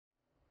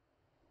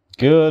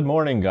Good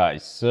morning,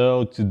 guys.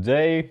 So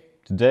today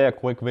a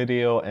quick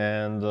video,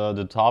 and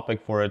the topic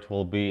for it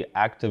will be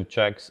active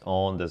checks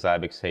on the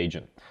Zabbix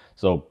agent.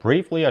 So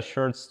briefly a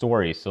short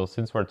story. So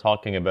since we're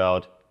talking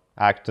about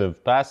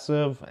active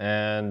passive,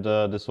 and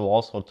this will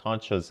also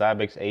touch a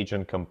Zabbix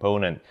agent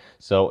component.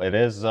 So it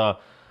is a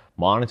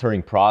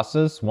monitoring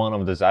process, one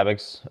of the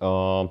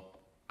Zabbix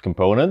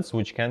components,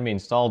 which can be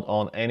installed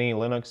on any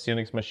Linux,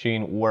 Unix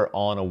machine or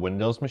on a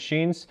Windows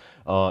machines.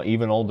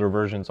 Even older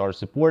versions are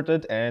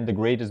supported, and the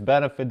greatest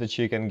benefit that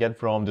you can get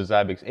from the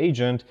Zabbix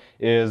agent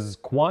is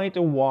quite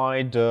a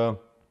wide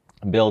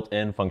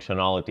built-in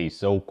functionality.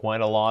 So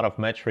quite a lot of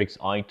metrics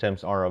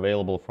items are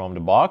available from the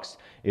box.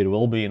 It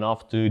will be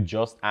enough to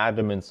just add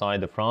them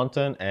inside the front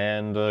end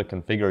and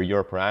configure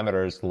your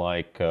parameters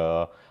like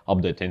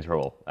update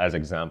interval as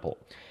example.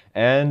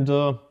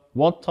 And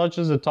what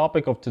touches the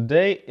topic of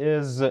today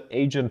is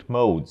agent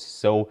modes.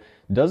 So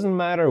doesn't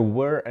matter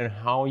where and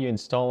how you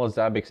install a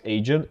Zabbix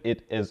agent,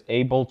 it is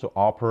able to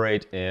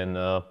operate in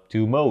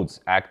two modes,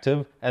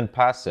 active and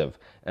passive.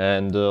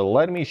 And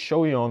let me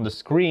show you on the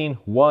screen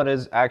what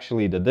is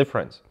actually the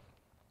difference.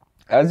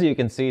 As you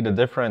can see, the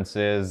difference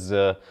is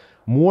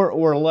more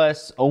or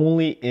less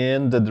only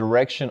in the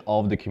direction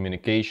of the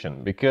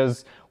communication,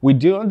 because we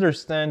do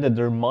understand that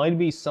there might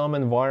be some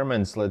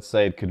environments, let's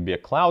say it could be a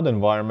cloud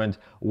environment,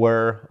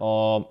 where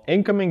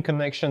incoming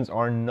connections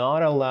are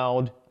not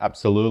allowed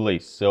absolutely,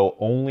 so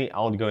only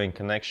outgoing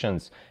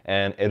connections,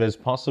 and it is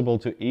possible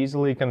to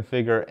easily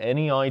configure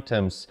any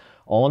items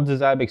on the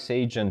Zabbix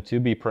agent to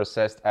be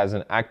processed as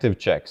an active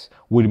checks,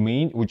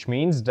 which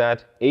means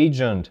that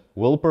agent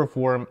will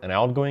perform an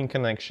outgoing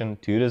connection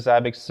to the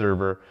Zabbix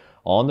server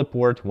on the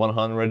port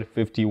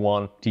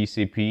 151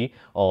 TCP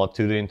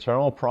to the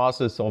internal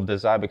process of the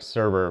Zabbix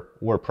server,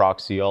 or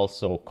proxy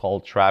also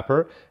called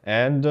trapper,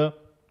 and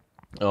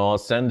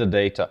send the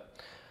data.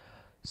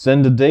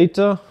 Send the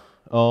data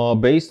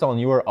based on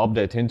your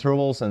update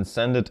intervals and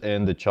send it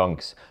in the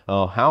chunks.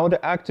 How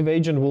the active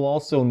agent will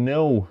also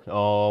know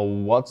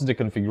what's the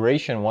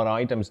configuration, what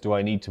items do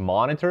I need to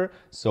monitor.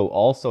 So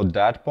also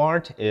that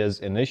part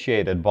is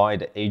initiated by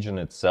the agent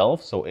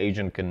itself. So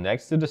agent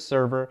connects to the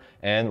server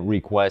and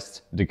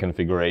requests the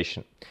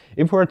configuration.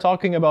 If we're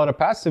talking about a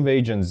passive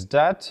agent,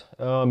 that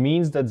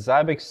means that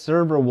Zabbix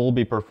server will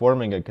be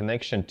performing a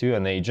connection to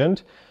an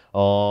agent.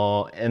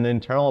 An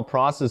internal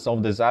process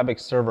of the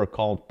Zabbix server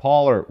called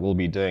Poller will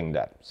be doing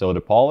that. So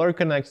the Poller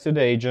connects to the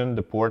agent,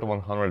 the port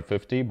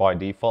 150 by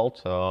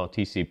default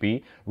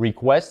TCP,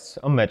 requests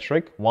a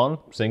metric, one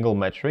single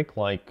metric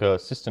like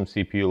system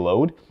CPU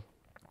load,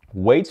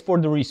 waits for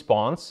the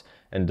response,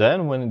 and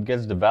then when it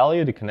gets the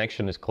value, the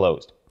connection is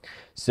closed.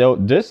 So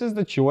this is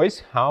the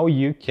choice how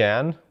you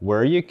can,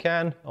 where you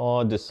can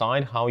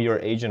decide how your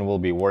agent will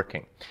be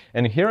working.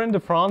 And here in the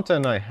front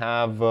end I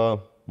have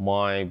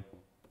my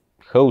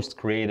host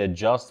created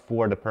just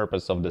for the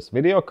purpose of this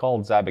video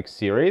called Zabbix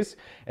series,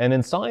 and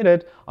inside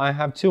it I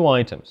have two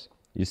items.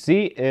 You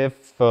see,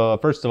 if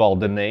first of all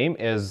the name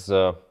is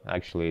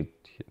actually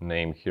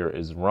name here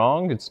is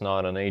wrong, it's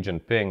not an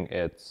agent ping,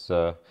 it's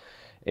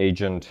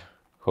agent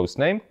host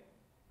name,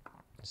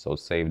 so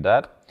save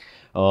that.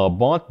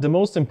 But the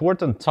most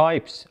important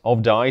types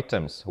of the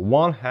items,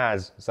 one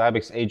has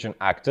Zabbix agent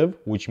active,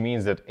 which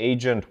means that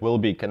agent will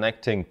be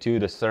connecting to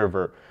the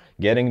server,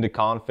 getting the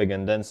config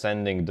and then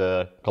sending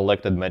the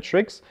collected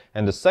metrics.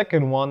 And the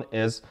second one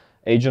is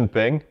agent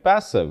ping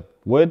passive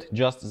with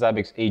just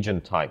Zabbix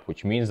agent type,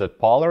 which means that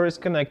Poller is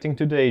connecting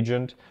to the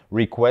agent,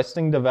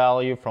 requesting the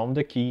value from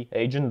the key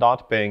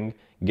agent.ping,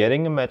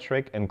 getting a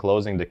metric and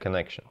closing the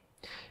connection.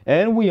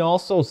 And we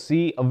also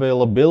see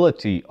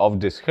availability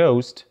of this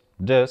host,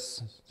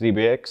 this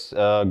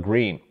Zabbix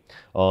green.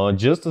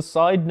 Just a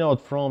side note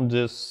from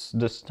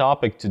this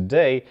topic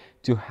today,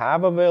 to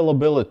have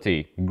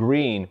availability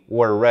green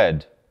or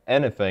red,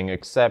 anything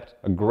except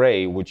a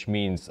gray, which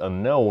means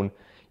unknown,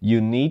 you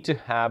need to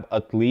have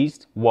at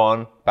least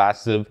one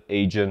passive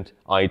agent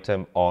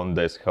item on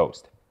this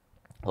host.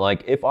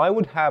 Like if I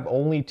would have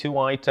only two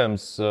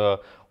items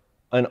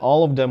and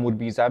all of them would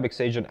be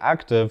Zabbix agent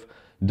active,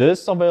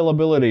 this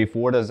availability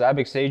for the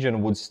Zabbix agent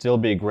would still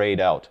be grayed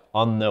out,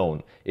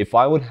 unknown. If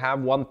I would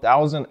have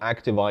 1000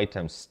 active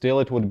items, still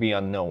it would be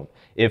unknown.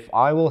 If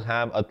I will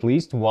have at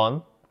least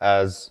one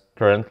as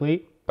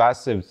currently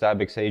passive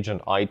Zabbix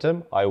agent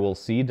item, I will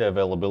see the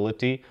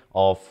availability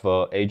of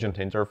agent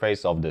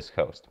interface of this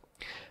host.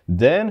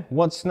 Then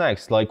what's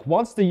next? Like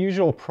what's the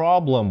usual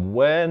problem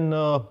when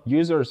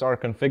users are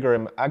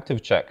configuring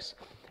active checks?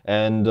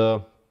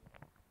 And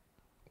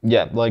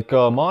yeah, like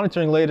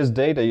monitoring latest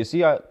data, you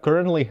see I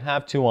currently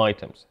have two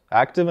items,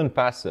 active and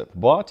passive.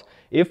 But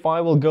if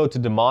I will go to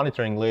the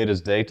monitoring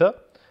latest data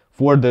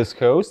for this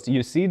host,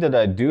 you see that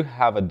I do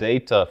have a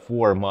data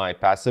for my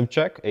passive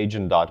check,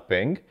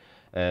 agent.ping,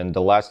 and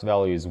the last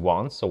value is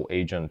 1, so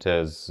agent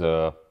is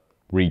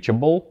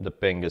reachable, the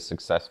ping is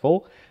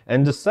successful.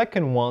 And the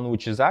second one,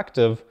 which is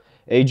active,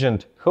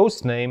 agent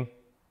hostname,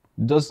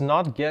 does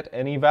not get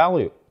any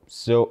value.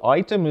 So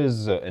item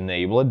is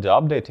enabled, the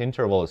update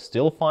interval is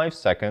still 5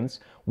 seconds,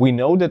 We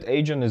know that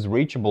agent is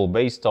reachable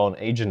based on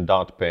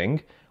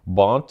agent.ping,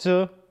 but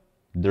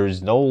there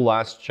is no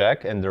last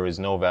check and there is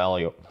no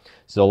value.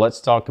 So let's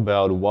talk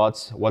about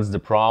what's the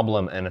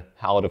problem and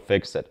how to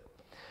fix it.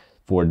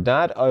 For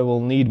that, I will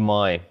need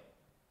my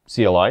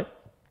CLI.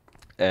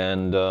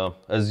 And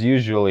as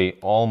usually,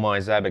 all my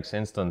Zabbix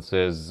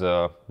instances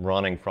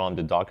running from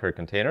the Docker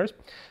containers.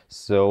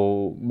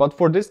 So, but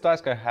for this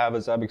task, I have a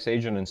Zabbix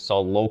agent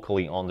installed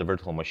locally on the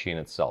virtual machine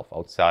itself,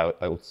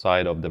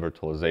 outside of the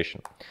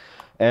virtualization.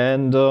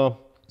 And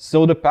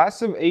so the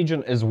passive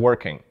agent is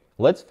working.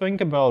 Let's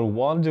think about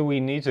what do we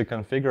need to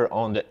configure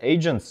on the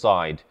agent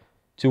side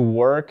to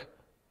work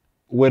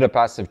with the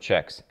passive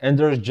checks. And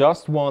there's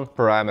just one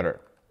parameter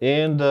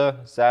in the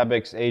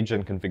Zabbix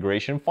agent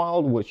configuration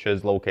file, which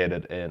is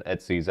located in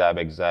etc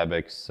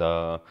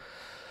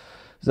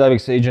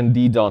Zabbix agent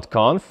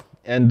d.conf.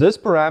 And this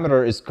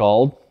parameter is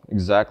called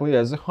exactly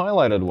as the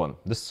highlighted one,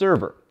 the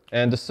server.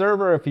 And the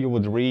server, if you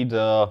would read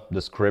the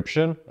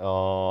description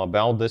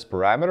about this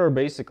parameter,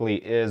 basically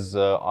is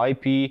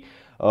IP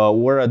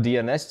or a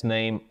DNS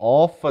name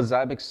of a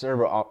Zabbix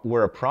server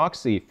or a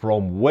proxy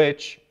from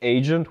which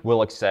agent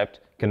will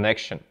accept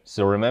connection.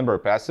 So remember,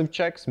 passive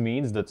checks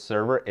means that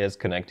server is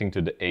connecting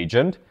to the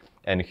agent,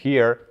 and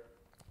here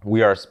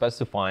we are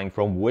specifying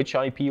from which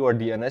IP or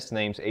DNS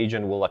names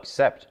agent will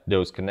accept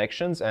those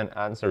connections and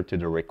answer to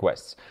the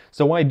requests.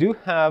 So I do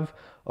have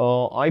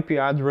IP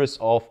address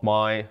of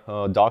my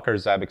Docker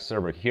Zabbix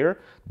server here.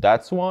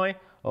 That's why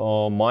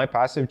my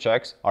passive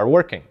checks are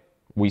working.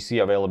 We see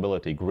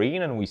availability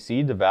green and we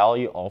see the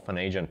value of an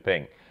agent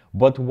ping.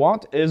 But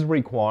what is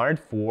required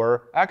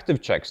for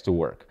active checks to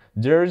work?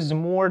 There's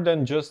more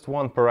than just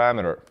one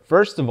parameter.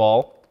 First of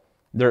all,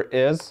 there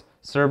is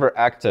server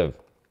active.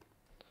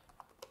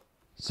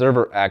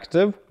 Server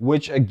active,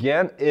 which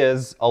again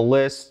is a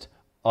list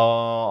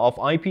of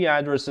IP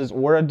addresses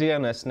or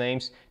DNS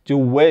names to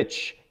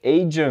which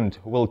agent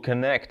will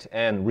connect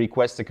and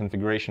request the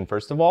configuration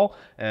first of all,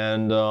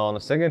 and on the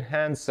second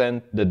hand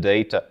send the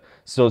data.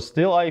 So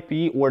still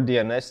IP or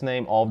DNS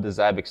name of the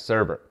Zabbix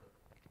server.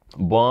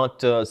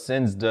 But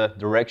since the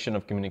direction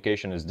of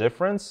communication is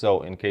different,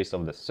 so in case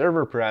of the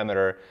server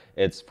parameter,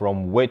 it's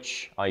from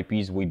which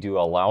IPs we do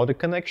allow the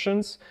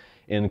connections.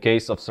 In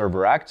case of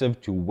server active,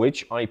 to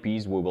which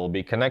IPs we will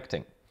be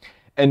connecting.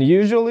 And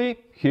usually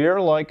here,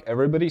 like,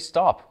 everybody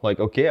stop. Like,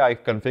 okay,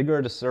 I've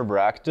configured the server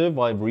active,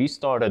 I've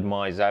restarted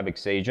my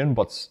Zabbix agent,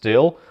 but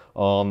still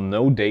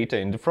no data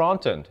in the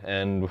front end.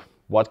 And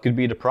what could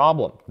be the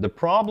problem? The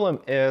problem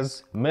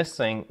is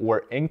missing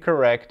or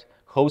incorrect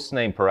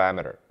hostname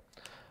parameter.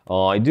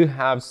 I do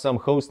have some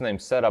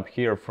hostname set up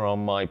here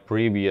from my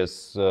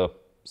previous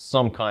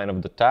some kind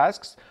of the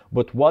tasks,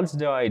 but what's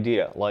the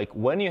idea? Like,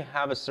 when you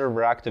have a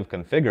server active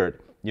configured,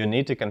 you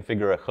need to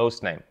configure a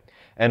hostname.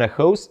 And a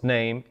host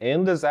name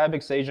in the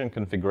Zabbix agent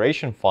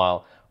configuration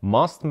file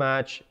must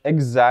match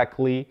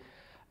exactly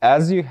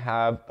as you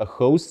have a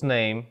host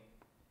name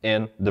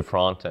in the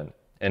front end.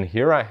 And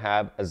here I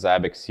have a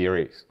Zabbix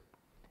series.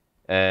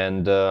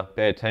 And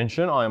pay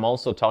attention, I'm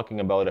also talking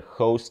about a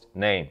host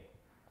name,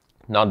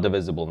 not the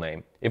visible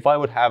name. If I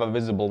would have a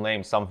visible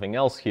name, something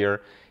else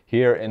here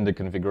in the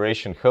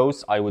configuration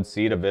host, I would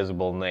see the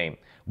visible name.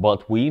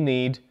 But we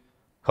need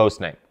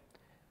host name.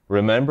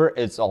 Remember,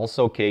 it's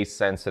also case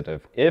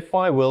sensitive. If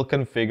I will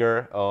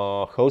configure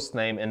a host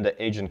name in the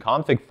agent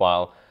config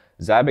file,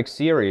 Zabbix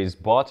series,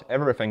 but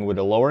everything with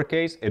a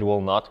lowercase, it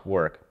will not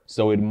work.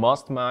 So it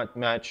must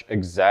match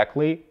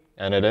exactly,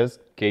 and it is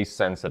case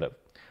sensitive.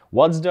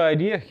 What's the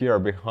idea here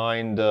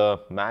behind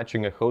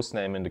matching a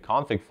hostname in the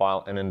config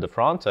file and in the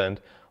front end?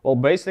 Well,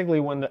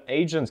 basically, when the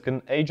agent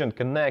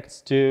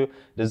connects to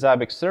the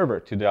Zabbix server,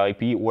 to the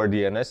IP or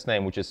DNS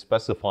name which is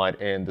specified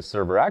in the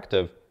server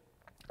active,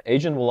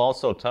 agent will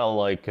also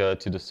tell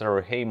to the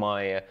server, hey,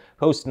 my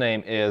host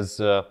name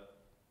is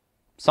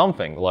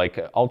something like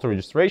auto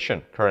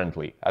registration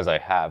currently, as I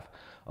have.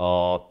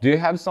 Do you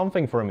have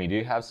something for me? Do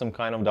you have some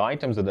kind of the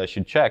items that I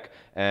should check?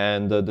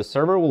 And the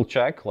server will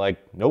check like,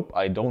 nope,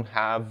 I don't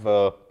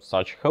have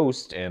such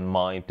host in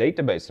my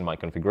database, in my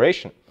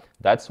configuration.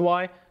 That's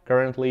why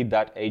currently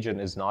that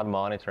agent is not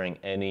monitoring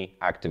any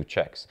active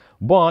checks.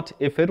 But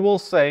if it will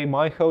say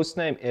my host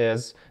name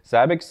is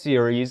Zabbix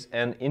series,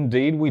 and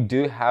indeed we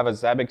do have a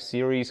Zabbix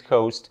series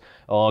host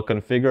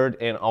configured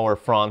in our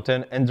front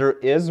end, and there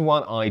is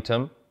one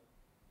item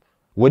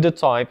with the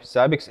type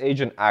Zabbix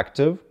agent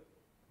active,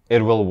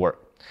 it will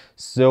work.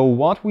 So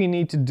what we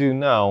need to do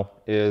now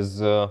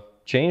is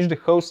change the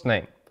host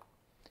name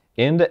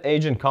in the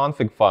agent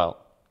config file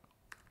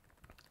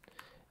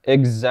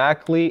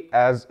exactly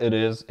as it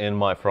is in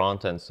my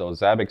front end. So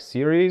Zabbix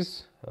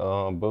series,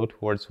 both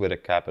words with a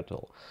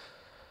capital,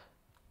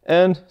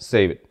 and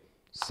save it.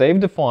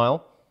 Save the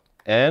file,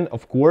 and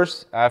of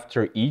course,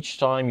 after each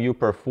time you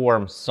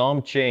perform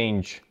some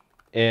change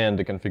in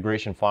the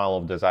configuration file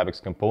of the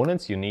Zabbix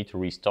components, you need to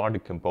restart the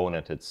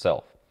component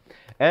itself.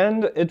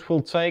 And it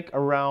will take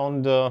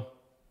around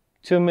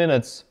 2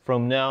 minutes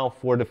from now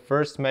for the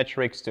first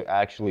metrics to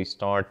actually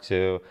start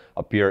to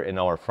appear in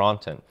our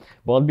front end.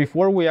 But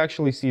before we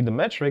actually see the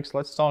metrics,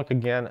 let's talk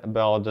again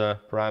about the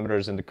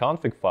parameters in the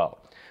config file.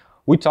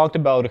 We talked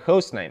about a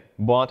host name,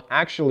 but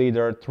actually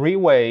there are three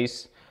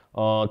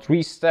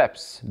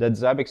steps that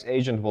Zabbix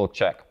agent will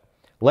check.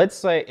 Let's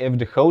say if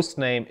the host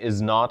name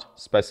is not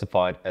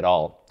specified at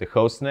all. The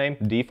host name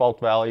default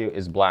value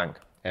is blank.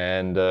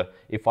 And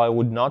if I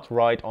would not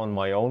write on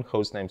my own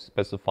hostname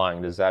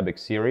specifying the Zabbix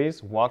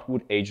series, what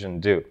would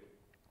agent do?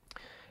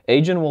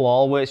 Agent will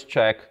always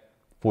check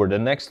for the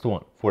next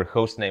one, for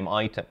hostname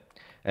item.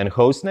 And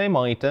hostname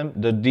item,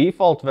 the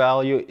default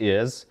value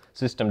is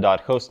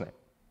system.hostname.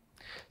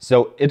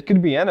 So it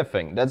could be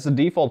anything. That's the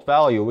default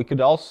value. We could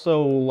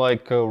also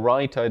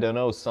write, I don't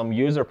know, some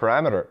user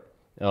parameter,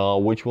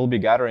 which will be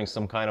gathering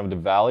some kind of the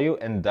value,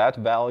 and that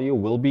value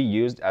will be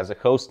used as a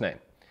hostname.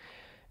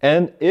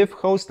 And if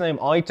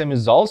hostname item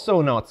is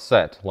also not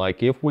set,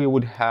 like if we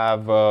would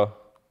have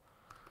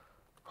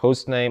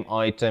hostname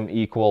item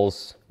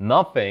equals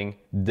nothing,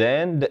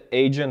 then the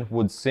agent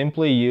would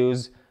simply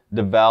use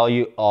the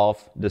value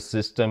of the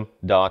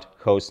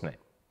system.hostname.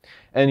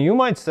 And you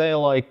might say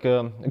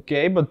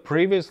okay, but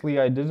previously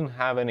I didn't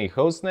have any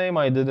hostname,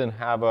 I didn't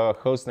have a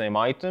hostname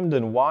item,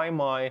 then why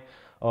my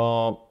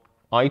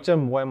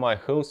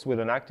host with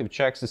an active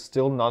checks is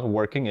still not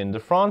working in the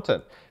front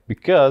end?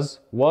 Because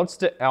what's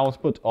the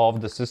output of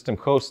the system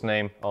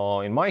hostname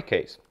in my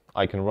case?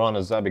 I can run a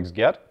Zabbix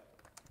get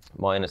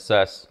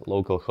 -s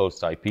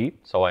localhost IP,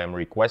 so I am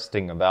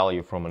requesting a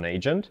value from an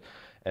agent,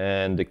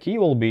 and the key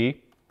will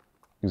be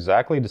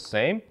exactly the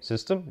same,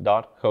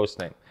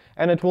 system.hostname.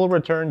 And it will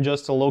return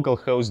just a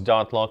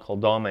localhost.local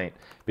domain,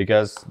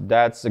 because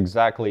that's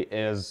exactly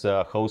is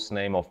host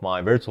name of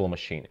my virtual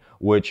machine,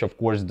 which of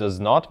course does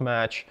not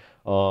match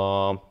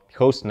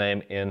host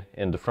name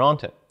in the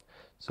front end.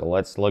 So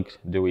let's look,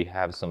 do we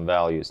have some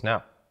values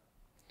now?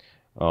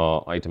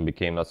 Item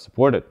became not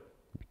supported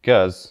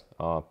because,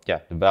 yeah,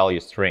 the value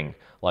string.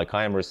 Like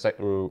I am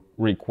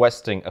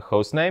requesting a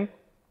host name,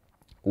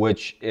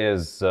 which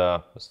is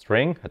a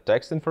string, a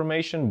text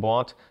information,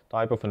 but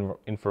type of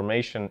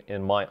information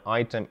in my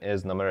item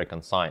is numeric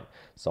unsigned.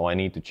 So I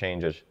need to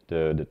change it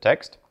to the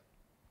text,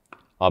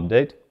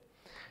 update.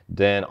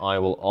 Then I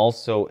will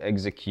also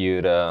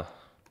execute a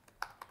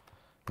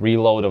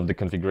reload of the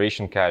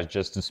configuration cache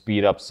just to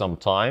speed up some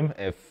time.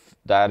 If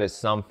that is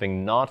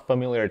something not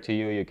familiar to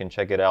you, you can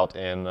check it out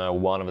in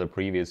one of the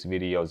previous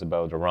videos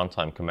about the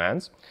runtime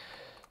commands.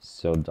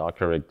 So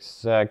docker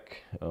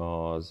exec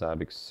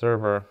Zabbix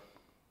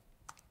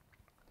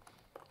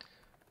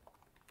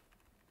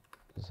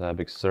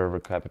server,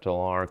 capital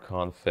R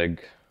config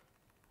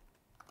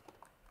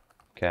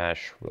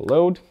cache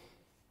reload.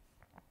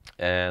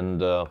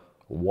 And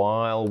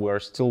while we're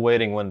still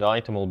waiting when the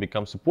item will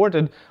become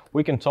supported,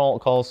 we can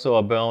talk also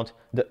about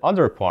the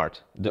other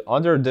part, the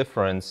other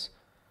difference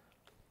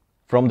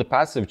from the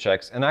passive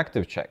checks and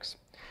active checks.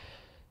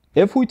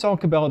 If we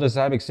talk about the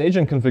Zabbix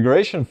agent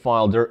configuration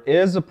file, there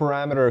is a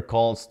parameter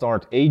called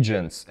start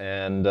agents,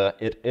 and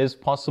it is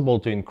possible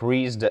to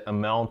increase the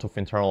amount of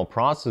internal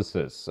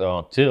processes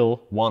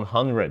till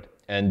 100.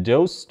 And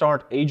those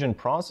start agent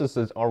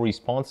processes are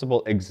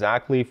responsible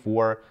exactly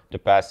for the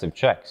passive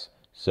checks.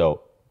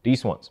 So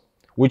these ones,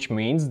 which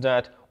means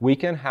that we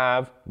can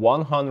have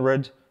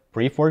 100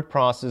 pre-fork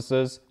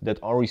processes that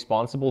are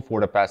responsible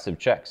for the passive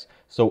checks.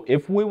 So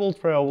if we will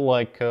throw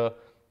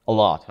a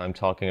lot, I'm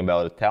talking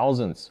about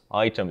thousands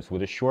items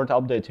with a short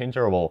update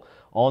interval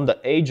on the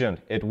agent,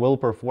 it will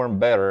perform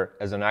better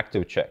as an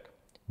active check.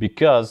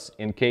 Because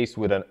in case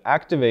with an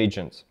active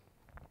agent,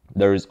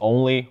 there is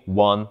only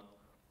one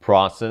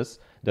process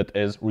that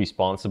is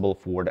responsible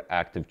for the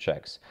active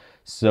checks.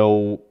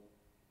 So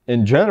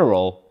in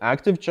general,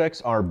 active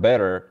checks are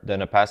better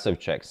than a passive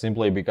check,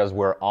 simply because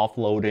we're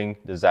offloading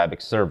the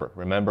Zabbix server.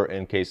 Remember,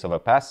 in case of a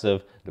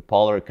passive, the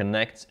Poller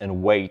connects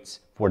and waits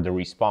for the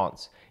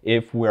response.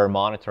 If we're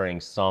monitoring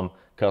some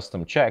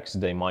custom checks,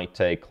 they might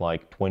take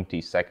like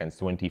 20 seconds,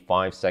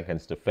 25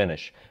 seconds to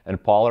finish,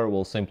 and Poller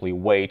will simply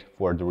wait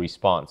for the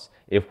response.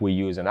 If we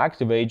use an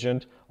active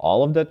agent,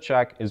 all of that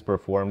check is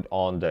performed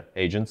on the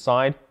agent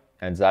side,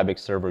 and Zabbix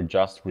server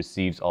just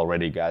receives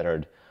already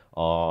gathered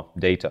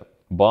data.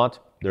 But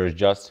there's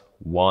just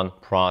one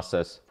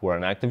process for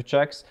an active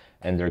checks,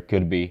 and there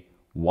could be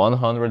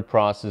 100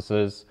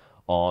 processes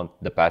on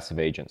the passive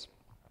agents.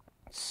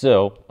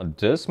 So at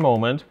this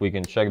moment, we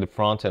can check the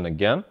front end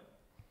again,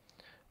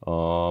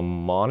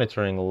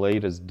 monitoring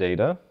latest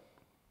data.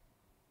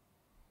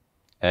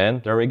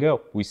 And there we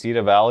go. We see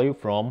the value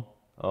from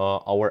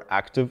our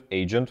active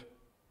agent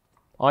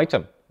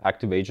item,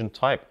 active agent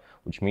type,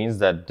 which means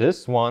that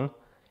this one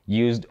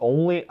used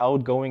only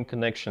outgoing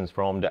connections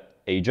from the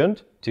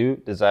agent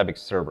to the Zabbix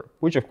server,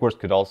 which of course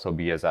could also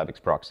be a Zabbix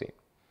proxy.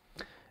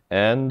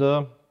 And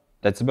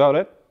that's about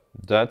it.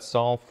 That's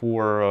all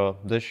for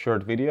this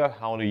short video,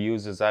 how to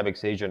use the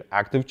Zabbix agent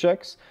active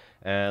checks.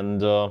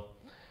 And the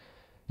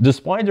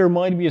Despite there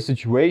might be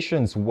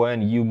situations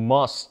when you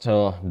must,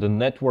 the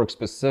network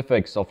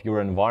specifics of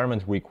your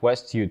environment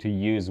request you to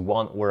use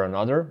one or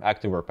another,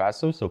 active or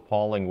passive, so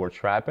polling or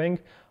trapping.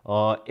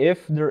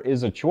 If there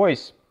is a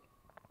choice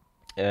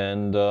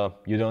and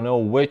you don't know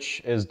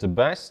which is the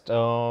best,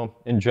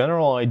 in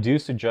general, I do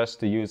suggest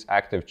to use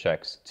active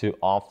checks to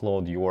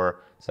offload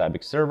your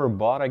Zabbix server.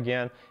 But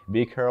again,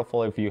 be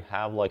careful if you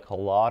have like a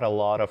lot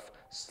of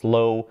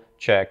slow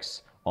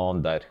checks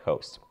on that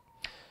host.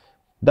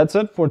 That's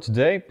it for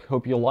today.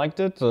 Hope you liked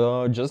it.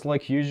 Just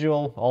like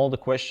usual, all the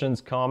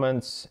questions,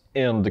 comments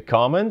in the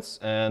comments.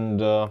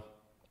 And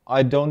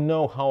I don't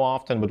know how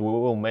often, but we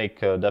will make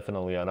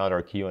definitely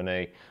another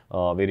Q&A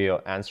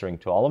video answering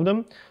to all of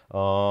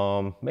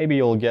them. Maybe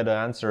you'll get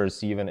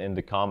answers even in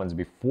the comments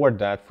before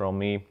that from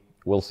me.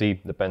 We'll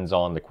see, depends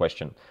on the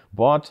question.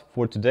 But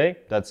for today,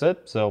 that's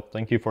it. So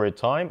thank you for your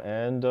time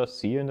and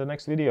see you in the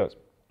next videos.